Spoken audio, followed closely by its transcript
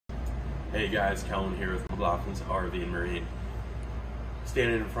Hey guys, Kellen here with McLaughlin's RV and Marine.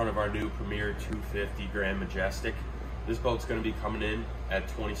 Standing in front of our new Premier 250 Grand Majestic. This boat's going to be coming in at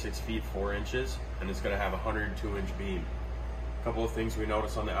 26 feet 4 inches and it's going to have a 102-inch beam. A couple of things we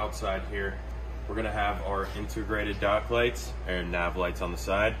notice on the outside here. We're going to have our integrated dock lights and nav lights on the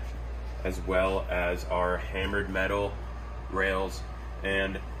side, as well as our hammered metal rails,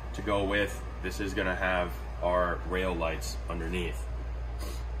 and to go with this is going to have our rail lights underneath.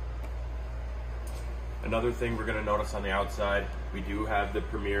 Another thing we're going to notice on the outside, we do have the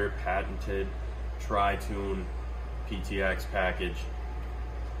Premier patented Tri-Tune PTX package.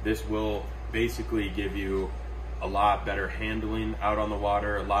 This will basically give you a lot better handling out on the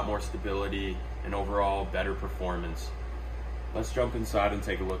water, a lot more stability, and overall better performance. Let's jump inside and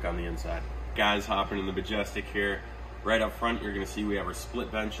take a look on the inside. Guys, hopping in the Majestic here. Right up front, you're going to see we have our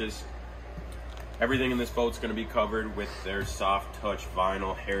split benches. Everything in this boat's going to be covered with their soft touch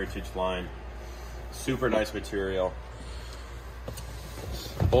vinyl heritage line. Super nice material.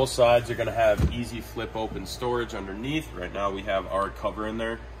 Both sides are going to have easy flip open storage underneath. Right now we have our cover in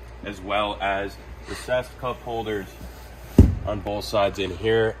there, as well as recessed cup holders on both sides in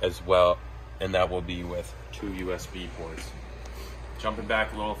here as well, and that will be with 2 USB ports. Jumping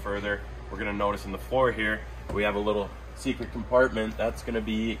back a little further, we're going to notice in the floor here we have a little secret compartment. That's going to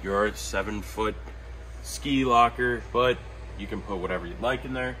be your 7-foot ski locker, but you can put whatever you'd like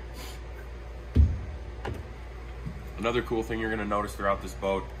in there. Another cool thing you're going to notice throughout this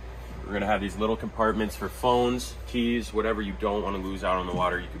boat, we're going to have these little compartments for phones, keys, whatever you don't want to lose out on the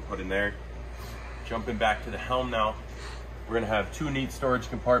water, you can put in there. Jumping back to the helm now, we're going to have 2 neat storage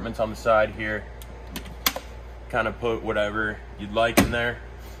compartments on the side here. Kind of put whatever you'd like in there.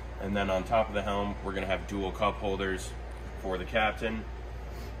 And then on top of the helm, we're going to have dual cup holders for the captain.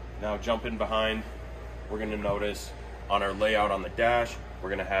 Now jumping behind, we're going to notice on our layout on the dash, we're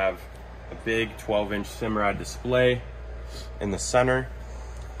going to have a big 12-inch Simrad display in the center.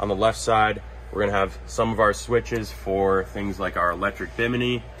 On the left side, we're going to have some of our switches for things like our electric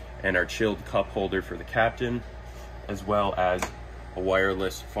bimini and our chilled cup holder for the captain, as well as a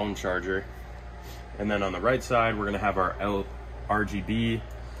wireless phone charger. And then on the right side, we're going to have our RGB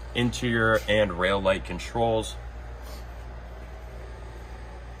interior and rail light controls.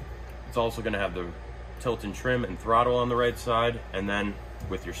 It's also going to have the tilt and trim and throttle on the right side, and then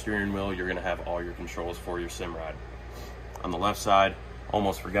with your steering wheel, you're going to have all your controls for your Simrad. On the left side,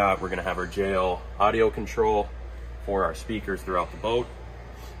 almost forgot, we're going to have our JL audio control for our speakers throughout the boat.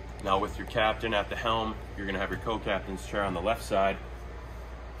 Now with your captain at the helm, you're going to have your co-captain's chair on the left side,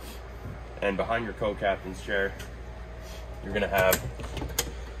 and behind your co-captain's chair, you're going to have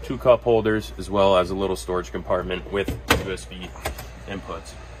 2 cup holders as well as a little storage compartment with USB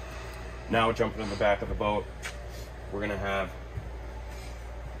inputs. Now jumping in the back of the boat, we're going to have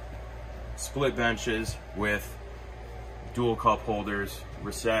split benches with dual cup holders,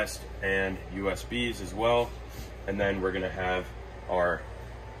 recessed, and USBs as well. And then we're going to have our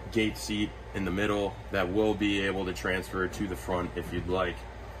gate seat in the middle that will be able to transfer to the front if you'd like.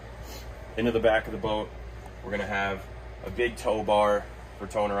 Into the back of the boat, we're going to have a big tow bar for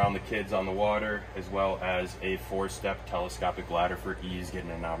towing around the kids on the water, as well as a 4-step telescopic ladder for ease getting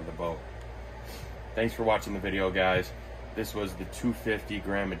in and out of the boat. Thanks for watching the video, guys. This was the 250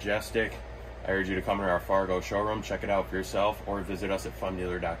 Grand Majestic. I urge you to come to our Fargo showroom, check it out for yourself, or visit us at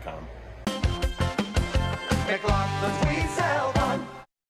fundealer.com. McLaughlin's, we sell